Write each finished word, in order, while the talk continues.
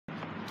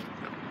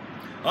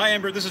Hi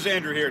Amber, this is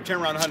Andrew here at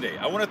Tameron Hyundai.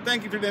 I want to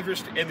thank you for the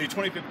interest in the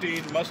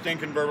 2015 Mustang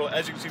convertible.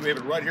 As you can see, we have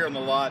it right here on the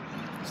lot.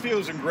 This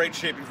vehicle is in great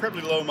shape,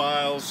 incredibly low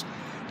miles.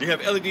 You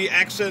have LED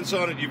accents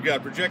on it, you've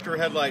got projector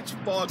headlights,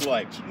 fog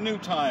lights, new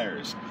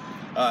tires.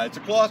 It's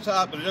a cloth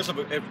top, but it does have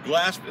a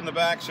glass in the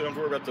back, so you don't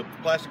have to worry about the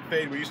plastic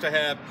fade we used to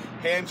have.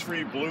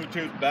 Hands-free,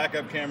 Bluetooth,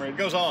 backup camera. It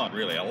goes on,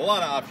 really. A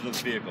lot of options on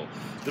this vehicle.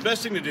 The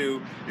best thing to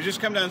do is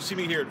just come down and see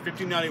me here at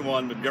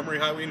 1591 Montgomery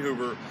Highway in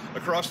Hoover,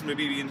 across from the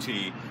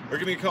BB&T, or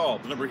give me a call.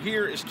 The number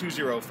here is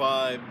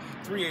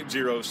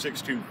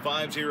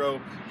 205-380-6250.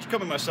 Just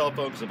come on my cell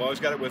phone, because I've always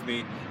got it with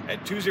me,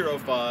 at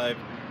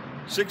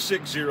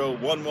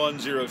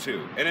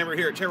 205-660-1102. And Amber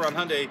here at Tameron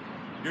Hyundai,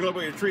 you're going to love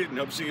what you're treated, and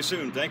hope to see you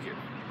soon. Thank you.